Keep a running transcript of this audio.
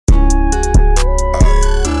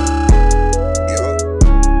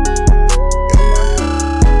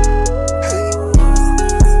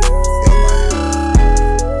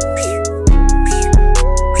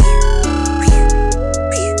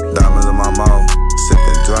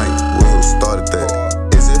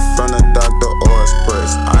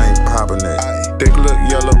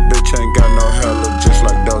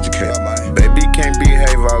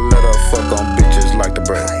fuck on bitches like the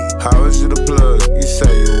bread. How is you the plug? You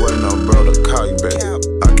say you waiting on bro to call you back.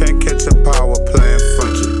 I can't catch a power playing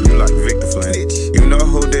funky. You like Victor Flynn. You know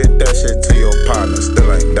who did that shit to your partner,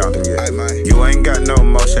 still ain't down to yet. You ain't got no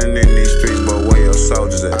motion in these streets, but where your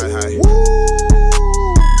soldiers at?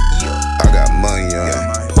 I got money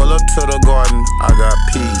on. Pull up to the garden, I got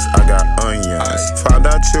peas, I got onions. Found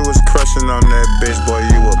out you was crushing on that bitch, boy,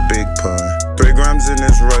 you a big pun. 3 grams in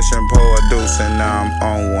this Russian, pour a deuce, and now I'm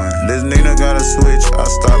on one. This Nina got a switch, I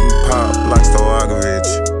stop and pop like Stojakovic.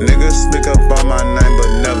 Niggas speak up on my name, but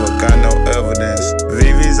never got no evidence.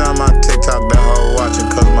 VV's on my TikTok, that hoe watching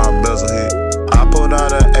cause my bezel hit. I pulled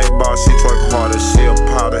out an 8-ball, she twerk harder, she a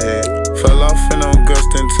powder head. Fell off in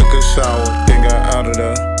Augustine, took a shower, then got out of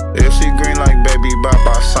there. If she green like Baby Bop,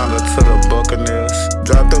 I signed her to the Buccaneers.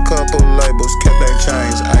 Dropped a couple labels, kept they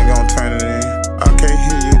chains, ain't gon' turn it in. I can't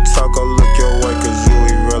hear you talk or look your way cause you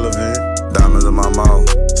irrelevant. Diamonds in my mouth,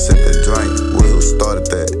 sip the drink, we who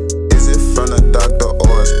started that. Is it from the doctor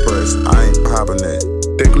or express? I ain't poppin' it.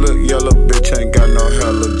 Thick look yellow bitch ain't got no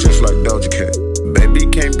hair, look just like Doja Cat.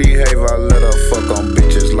 Baby can't behave, I let her fuck on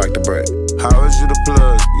bitches like the brat. How is you the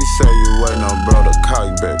plug? You say you waiting on bro to call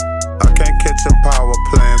you back. I can't catch a power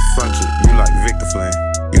playing funky. You like Victor Flynn.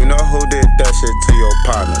 You know who did that shit to your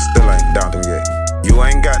partner, still ain't down to yet. You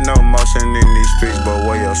ain't got no motion in these streets, but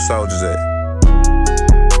where your soldiers at?